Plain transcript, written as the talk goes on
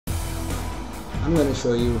I'm going to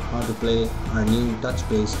show you how to play our new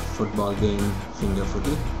touch-based football game, Finger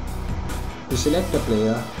Footie. To select a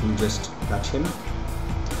player, you just touch him.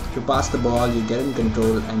 To pass the ball, you get in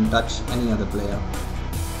control and touch any other player.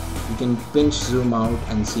 You can pinch zoom out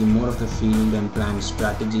and see more of the field and plan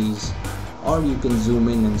strategies, or you can zoom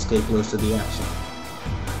in and stay close to the action.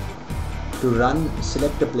 To run,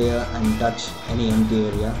 select a player and touch any empty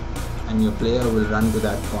area, and your player will run to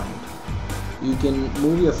that point. You can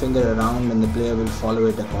move your finger around and the player will follow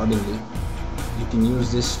it accordingly. You can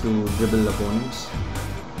use this to dribble opponents.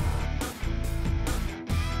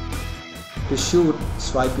 To shoot,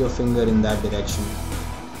 swipe your finger in that direction.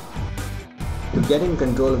 To get in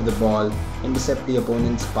control of the ball, intercept the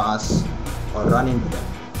opponent's pass or run into them.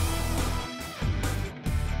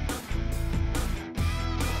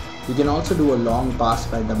 You can also do a long pass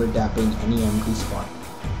by double tapping any empty spot.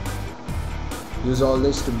 Use all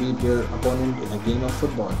this to beat your opponent in a game of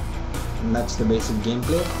football. And that's the basic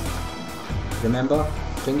gameplay. Remember,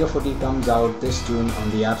 Finger Footie comes out this June on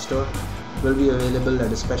the App Store. It will be available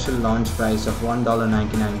at a special launch price of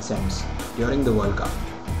 $1.99 during the World Cup.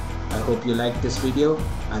 I hope you liked this video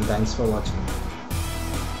and thanks for watching.